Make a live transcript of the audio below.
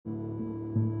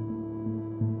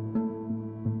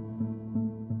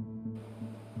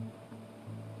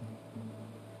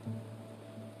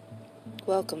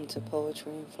Welcome to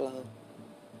Poetry and Flow.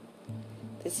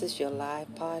 This is your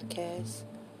live podcast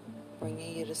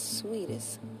bringing you the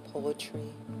sweetest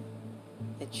poetry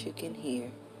that you can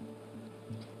hear.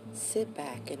 Sit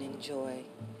back and enjoy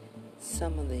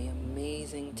some of the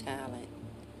amazing talent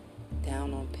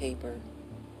down on paper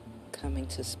coming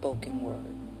to spoken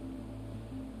word.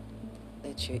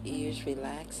 Let your ears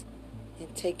relax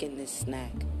and take in this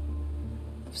snack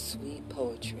of sweet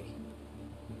poetry.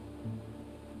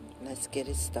 Let's get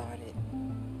it started.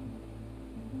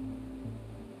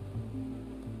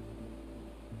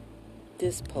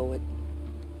 This poet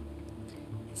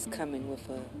is coming with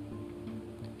a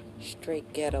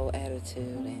straight ghetto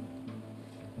attitude and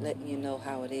letting you know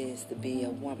how it is to be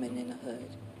a woman in the hood.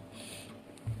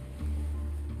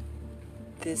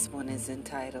 This one is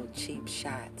entitled Cheap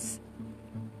Shots.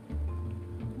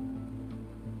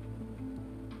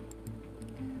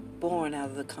 Born out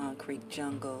of the concrete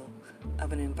jungle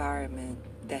of an environment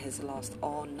that has lost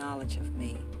all knowledge of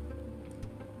me,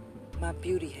 my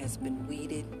beauty has been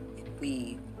weeded and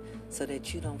weaved so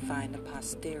that you don't find a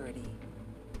posterity.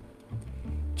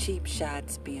 Cheap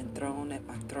shots being thrown at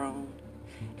my throne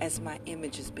as my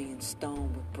image is being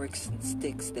stoned with bricks and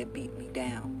sticks that beat me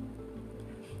down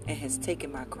and has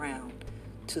taken my crown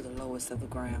to the lowest of the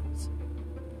grounds.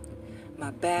 My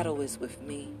battle is with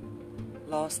me.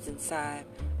 Lost inside,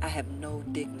 I have no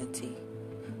dignity,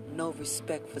 no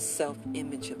respect for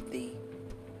self-image of thee.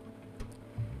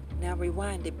 Now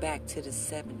rewind it back to the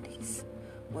 70s,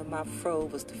 when my fro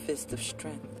was the fist of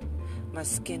strength, my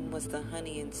skin was the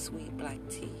honey and sweet black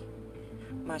tea.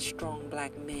 My strong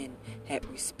black men had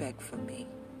respect for me.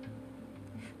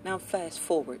 Now fast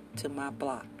forward to my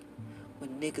block,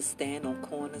 when niggas stand on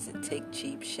corners and take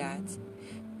cheap shots,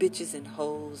 bitches and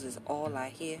hoes is all I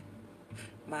hear.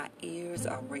 My ears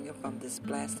are ringing from this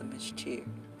blasphemous cheer.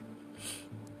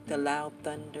 The loud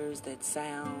thunders that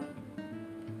sound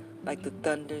like the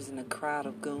thunders in a crowd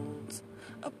of goons,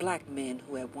 of black men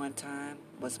who at one time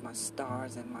was my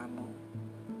stars and my moon.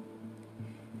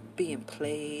 Being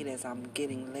played as I'm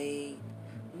getting laid,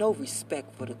 no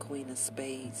respect for the queen of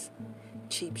spades.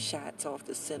 Cheap shots off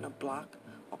the center block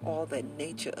are all that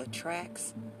nature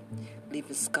attracts,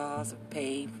 leaving scars of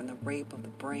pain from the rape of the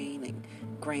brain and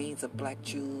grains of black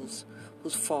jewels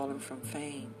who's fallen from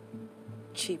fame.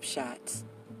 Cheap shots,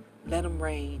 let them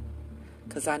rain,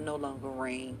 'cause I no longer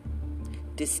reign.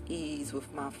 Dis-ease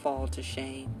with my fall to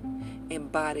shame,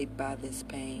 embodied by this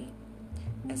pain,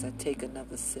 as I take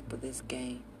another sip of this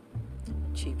game.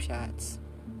 Cheap shots.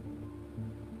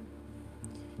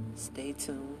 Stay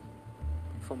tuned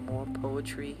for more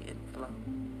poetry and flow.